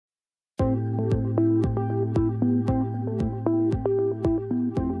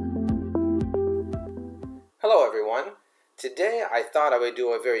Today I thought I would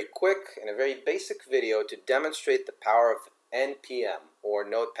do a very quick and a very basic video to demonstrate the power of NPM or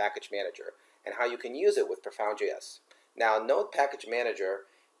Node Package Manager and how you can use it with Profound.js. Now, Node Package Manager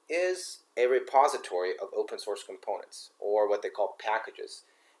is a repository of open source components, or what they call packages,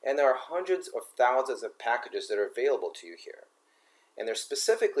 and there are hundreds of thousands of packages that are available to you here. And they're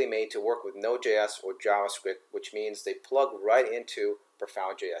specifically made to work with Node.js or JavaScript, which means they plug right into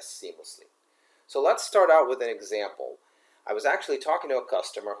Profound.js seamlessly. So let's start out with an example. I was actually talking to a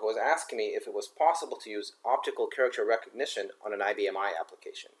customer who was asking me if it was possible to use optical character recognition on an IBM I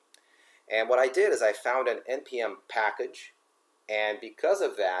application. And what I did is I found an NPM package, and because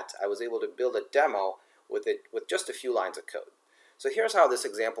of that, I was able to build a demo with just a few lines of code. So here's how this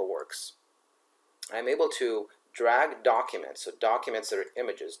example works. I'm able to drag documents, so documents that are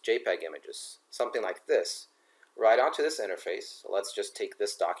images, JPEG images, something like this, right onto this interface. So let's just take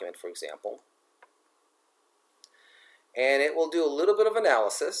this document, for example. And it will do a little bit of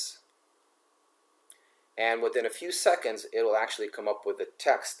analysis, and within a few seconds it will actually come up with the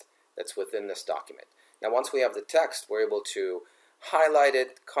text that's within this document. Now once we have the text, we're able to highlight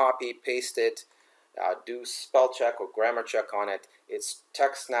it, copy, paste it, do spell check or grammar check on it. It's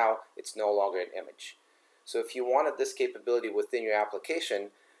text now, it's no longer an image. So if you wanted this capability within your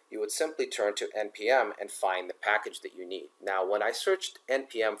application, you would simply turn to NPM and find the package that you need. Now, when I searched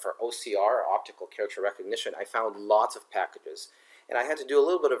NPM for OCR, Optical Character Recognition, I found lots of packages. And I had to do a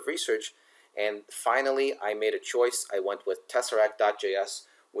little bit of research, and finally I made a choice. I went with Tesseract.js,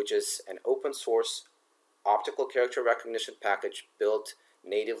 which is an open source optical character recognition package built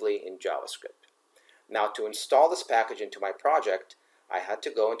natively in JavaScript. Now, to install this package into my project, I had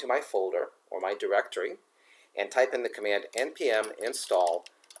to go into my folder or my directory and type in the command npm install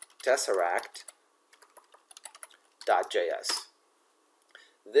Tesseract.js.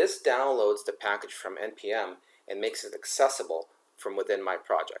 This downloads the package from NPM and makes it accessible from within my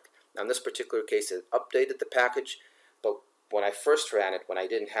project. Now in this particular case, it updated the package, but when I first ran it, when I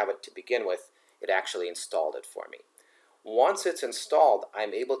didn't have it to begin with, it actually installed it for me. Once it's installed,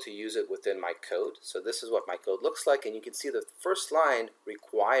 I'm able to use it within my code. So this is what my code looks like, and you can see the first line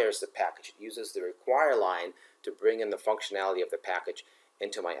requires the package. It uses the require line to bring in the functionality of the package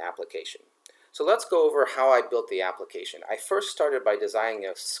into my application. So let's go over how I built the application. I first started by designing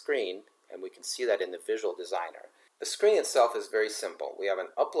a screen, and we can see that in the visual designer. The screen itself is very simple. We have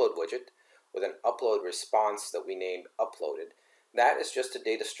an upload widget with an upload response that we named uploaded. That is just a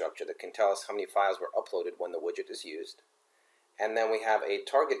data structure that can tell us how many files were uploaded when the widget is used. And then we have a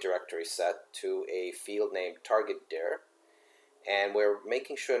target directory set to a field named target_dir. And we're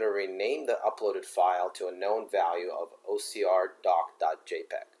making sure to rename the uploaded file to a known value of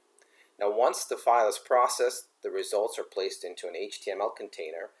ocr.doc.jpg. Now once the file is processed, the results are placed into an HTML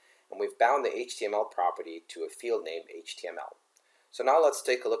container, and we've bound the HTML property to a field named HTML. So now let's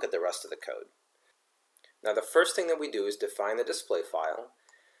take a look at the rest of the code. Now the first thing that we do is define the display file,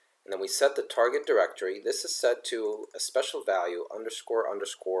 and then we set the target directory. This is set to a special value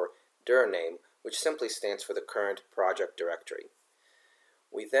 __dir name, which simply stands for the current project directory.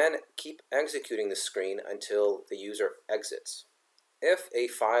 We then keep executing the screen until the user exits. If a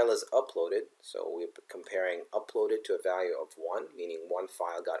file is uploaded, so we're comparing uploaded to a value of 1, meaning one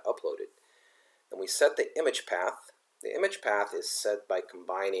file got uploaded, then we set the image path. The image path is set by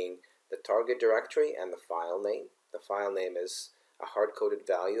combining the target directory and the file name. The file name is a hard-coded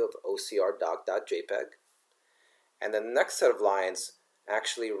value of ocr.doc.jpg. And then the next set of lines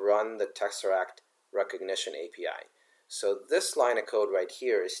actually run the Tesseract Recognition API. So this line of code right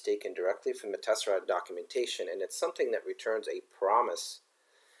here is taken directly from the Tesseract documentation, and it's something that returns a promise.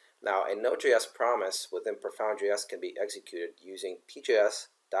 Now a Node.js promise within Profound.js can be executed using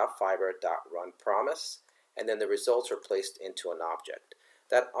pjs.fiber.runPromise, and then the results are placed into an object.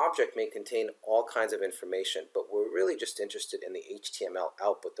 That object may contain all kinds of information, but we're really just interested in the HTML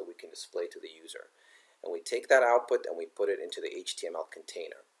output that we can display to the user. And we take that output and we put it into the HTML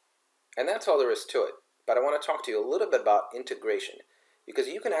container. And that's all there is to it. But I want to talk to you a little bit about integration, because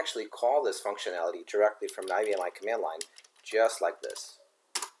you can actually call this functionality directly from an IBM I command line, just like this.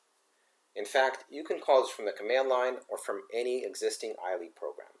 In fact, you can call this from the command line or from any existing ILE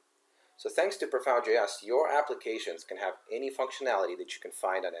program. So thanks to Profound.js, your applications can have any functionality that you can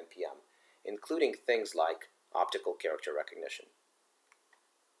find on NPM, including things like optical character recognition.